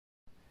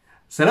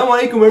Assalamu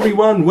alaikum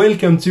everyone,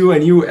 welcome to a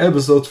new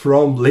episode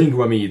from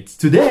Linguamid.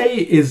 Today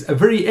is a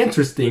very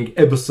interesting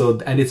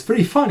episode and it's a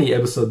very funny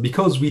episode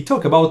because we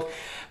talk about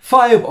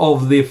 5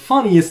 of the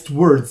funniest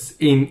words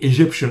in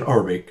Egyptian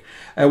Arabic.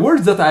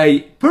 Words that I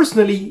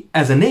personally,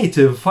 as a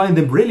native, find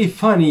them really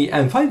funny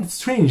and find it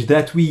strange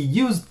that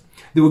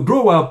they would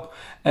grow up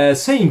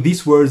saying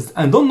these words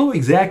and don't know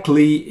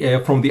exactly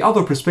from the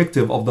other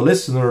perspective of the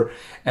listener,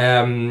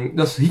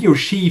 does he or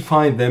she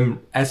find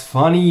them as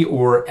funny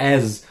or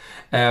as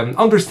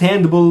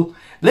understandable.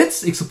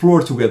 Let's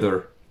explore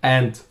together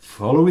and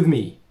follow with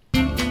me.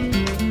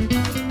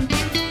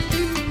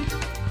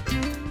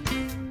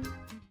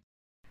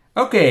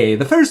 Okay,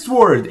 the first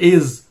word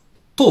is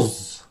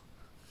toz.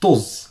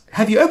 Toz.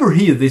 Have you ever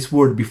heard this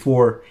word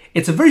before?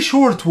 It's a very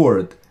short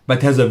word,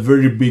 but has a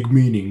very big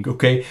meaning,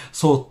 okay?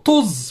 So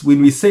toz,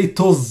 when we say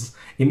toz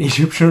in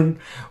Egyptian,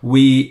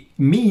 we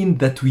mean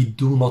that we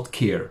do not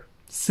care.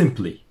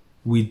 Simply,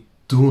 we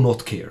do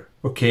not care.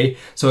 Okay,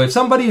 so if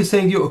somebody is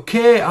saying to you,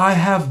 okay, I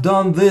have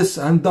done this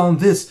and done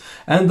this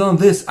and done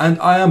this and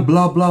I am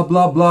blah blah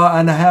blah blah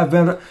and I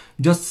have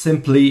just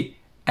simply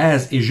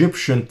as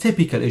Egyptian,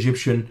 typical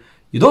Egyptian,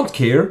 you don't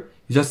care,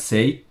 you just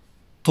say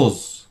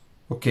toz.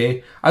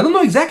 Okay, I don't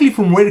know exactly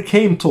from where it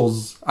came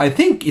toz. I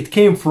think it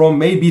came from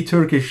maybe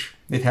Turkish.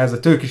 It has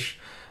a Turkish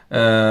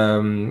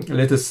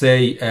let us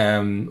say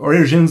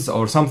origins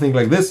or something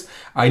like this.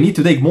 I need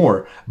to dig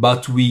more,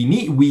 but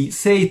we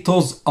say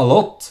toz a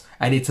lot.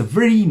 And it's a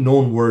very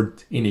known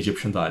word in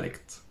Egyptian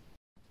dialect.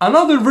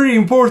 Another very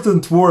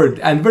important word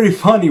and very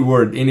funny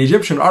word in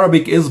Egyptian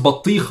Arabic is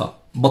battiha.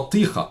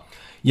 Battiha.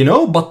 You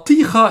know,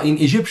 battiha in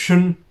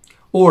Egyptian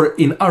or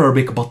in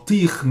Arabic,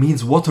 battih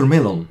means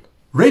watermelon.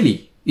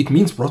 Really, it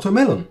means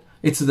watermelon.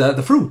 It's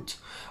the fruit.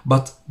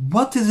 But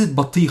what is it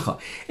battiha?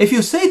 If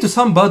you say to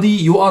somebody,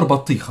 you are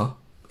battiha,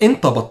 انت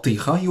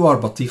battiha, you are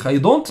battiha, you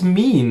don't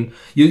mean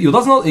you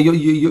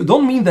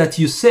don't mean that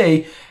you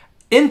say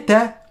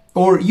انت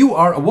or you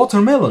are a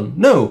watermelon.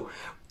 No.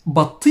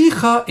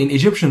 Battiha in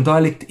Egyptian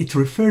dialect, it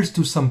refers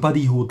to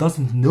somebody who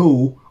doesn't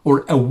know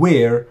or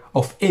aware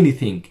of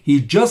anything.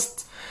 He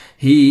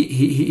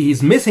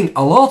is missing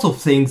a lot of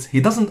things. He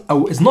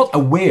is not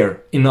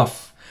aware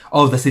enough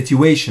of the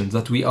situations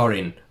that we are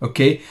in.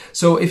 Okay?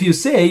 So if you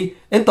say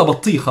انت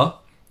battiha,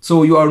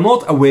 so you are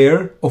not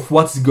aware of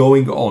what's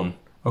going on.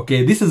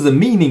 Okay? This is the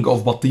meaning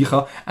of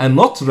battiha and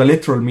not the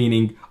literal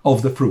meaning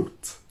of the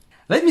fruit.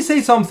 Let me say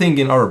something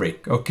in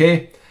Arabic,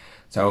 okay?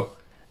 So,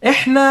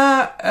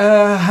 احنا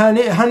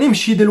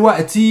هنمشي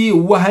دلوقتي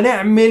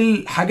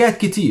وهنعمل حاجات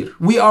كتير.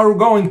 We are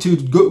going to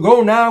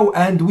go now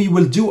and we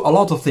will do a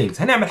lot of things.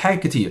 هنعمل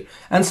حاجات كتير.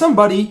 And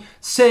somebody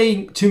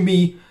saying to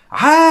me,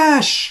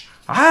 عاش,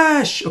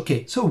 عاش.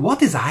 Okay, so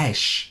what is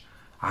عاش?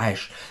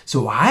 عاش.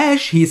 So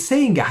عاش, he's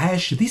saying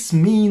عاش. This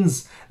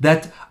means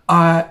that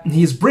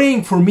he's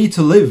praying for me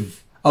to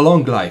live a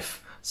long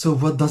life. So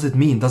what does it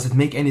mean? Does it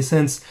make any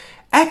sense?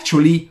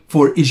 Actually,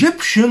 for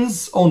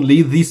Egyptians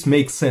only, this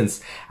makes sense.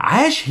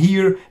 Ash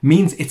here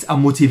means it's a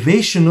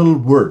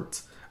motivational word.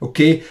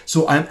 Okay,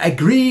 so I'm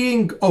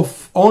agreeing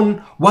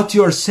on what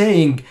you're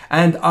saying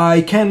and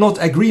I cannot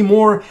agree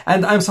more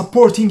and I'm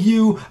supporting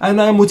you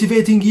and I'm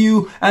motivating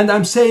you and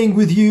I'm saying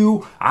with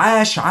you,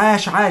 Ash,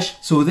 Ash, Ash.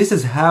 So this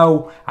is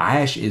how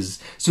Ash is.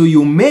 So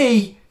you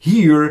may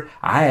hear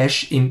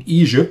Ash in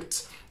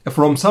Egypt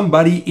from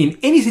somebody in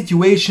any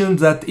situation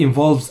that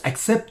involves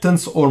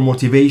acceptance or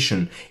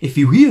motivation. If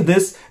you hear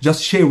this,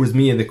 just share with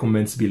me in the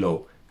comments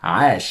below.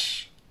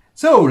 Ash.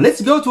 So let's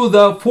go to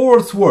the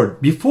fourth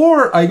word.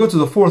 Before I go to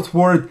the fourth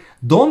word,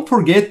 don't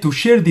forget to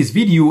share this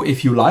video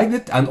if you liked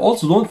it, and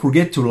also don't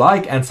forget to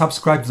like and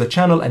subscribe to the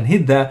channel and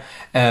hit the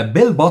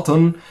bell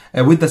button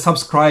with the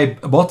subscribe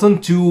button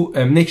to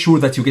make sure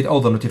that you get all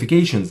the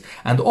notifications.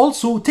 And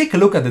also take a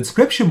look at the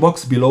description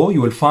box below.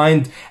 You will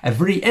find a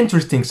very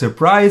interesting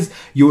surprise.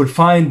 You will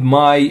find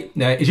my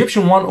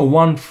Egyptian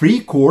 101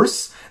 free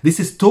course. This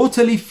is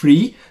totally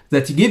free,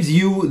 that gives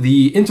you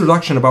the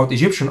introduction about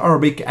Egyptian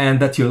Arabic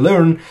and that you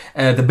learn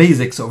the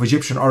basics of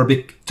Egyptian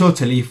Arabic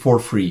totally for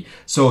free.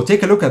 So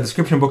take a look at the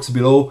description box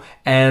below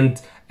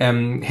and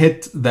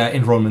hit the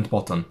enrollment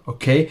button.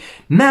 Okay,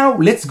 now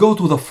let's go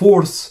to the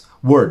fourth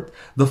word.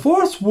 The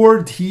fourth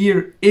word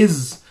here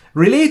is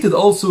related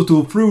also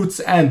to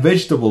fruits and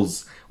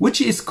vegetables,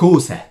 which is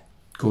kosa.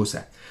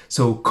 Kosa.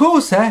 So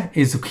kosa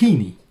is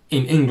zucchini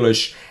in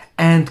English,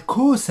 and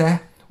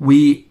kosa,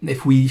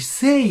 if we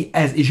say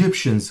as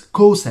Egyptians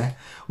kosa,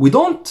 we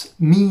don't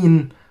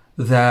mean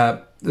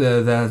the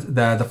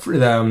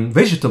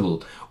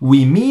vegetable.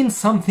 We mean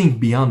something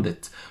beyond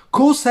it.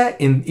 Kosa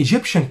in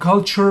Egyptian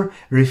culture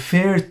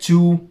refers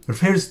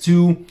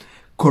to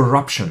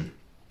corruption.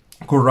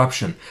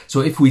 Corruption. So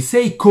if we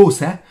say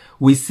kosa,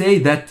 we say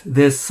that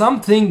there's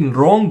something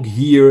wrong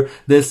here,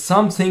 there's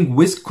something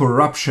with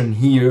corruption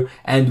here,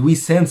 and we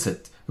sense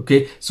it.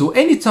 Okay, so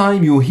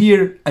anytime you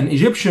hear an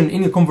Egyptian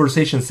in a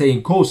conversation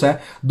saying kosa,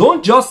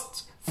 don't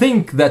just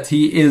think that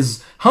he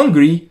is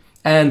hungry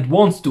and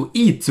wants to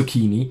eat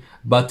zucchini,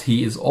 but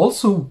he is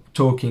also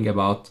talking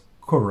about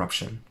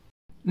corruption.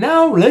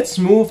 Now let's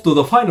move to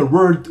the final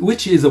word,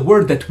 which is a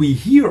word that we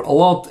hear a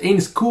lot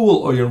in school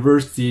or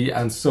university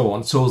and so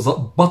on. So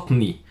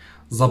zabbatni,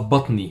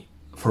 zabbatni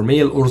for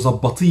male, or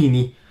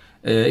zabbatini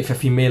if a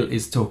female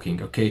is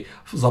talking, okay?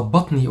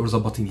 Zabbatni or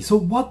zabbatini. So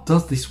what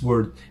does this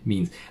word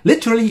mean?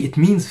 Literally it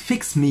means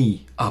fix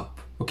me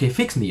up, okay?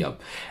 Fix me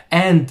up.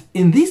 And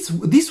in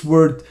this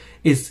word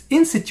is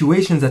in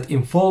situations that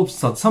involves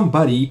that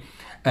somebody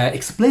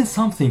explains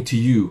something to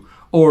you,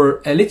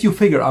 or let you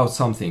figure out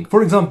something.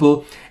 For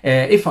example,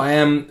 if I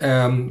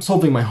am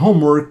solving my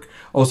homework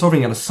or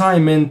solving an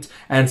assignment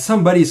and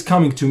somebody is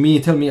coming to me,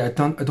 tell me I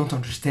don't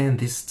understand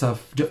this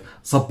stuff,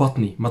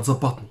 zabbatni, ma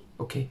zabbatni,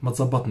 okay, ma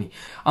zabbatni.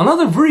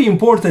 Another very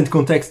important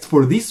context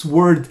for this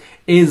word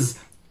is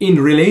in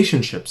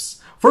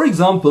relationships. For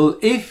example,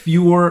 if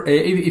you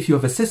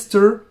have a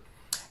sister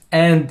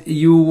and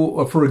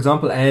you, for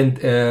example, and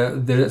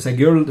there's a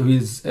girl who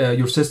is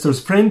your sister's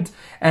friend,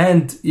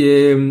 and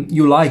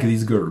you like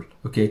this girl,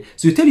 okay?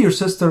 So you tell your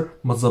sister,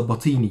 ma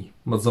zabbatini,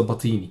 ma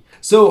zabbatini.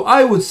 So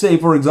I would say,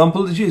 for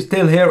example, just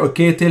tell her,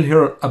 okay, tell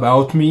her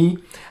about me,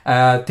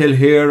 tell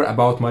her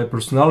about my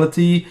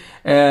personality,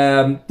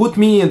 put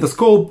me in the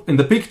scope, in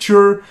the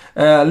picture,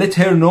 let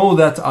her know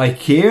that I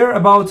care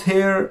about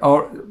her,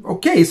 or,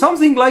 okay,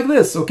 something like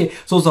this, okay?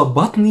 So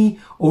zabbatni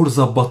or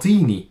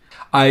zabbatini.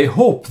 I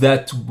hope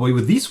that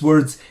with these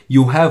words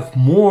you have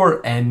more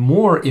and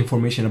more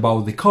information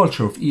about the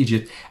culture of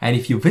Egypt, and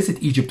if you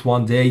visit Egypt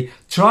one day,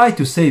 try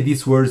to say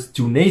these words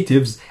to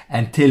natives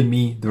and tell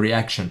me the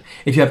reaction.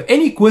 If you have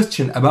any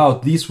question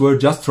about these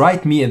words, just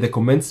write me in the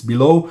comments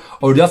below,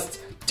 or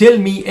just tell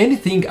me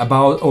anything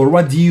about, or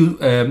what do you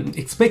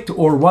expect,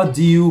 or what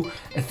do you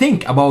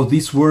think about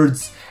these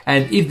words.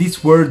 And if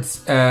these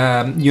words,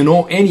 you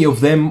know any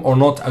of them or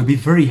not, I'll be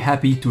very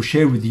happy to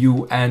share with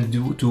you and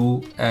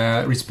to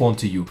respond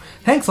to you.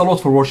 Thanks a lot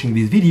for watching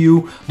this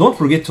video. Don't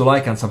forget to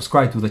like and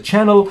subscribe to the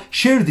channel.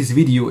 Share this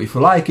video if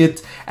you like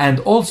it. And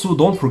also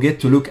don't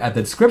forget to look at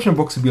the description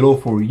box below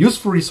for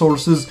useful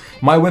resources,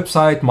 my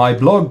website, my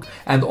blog,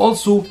 and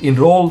also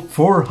enroll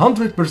for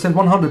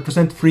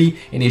 100% free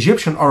in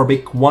Egyptian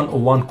Arabic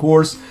 101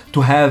 course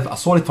to have a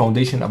solid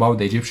foundation about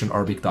the Egyptian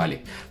Arabic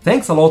dialect.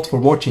 Thanks a lot for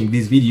watching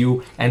this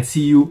video, and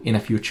see you in a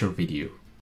future video.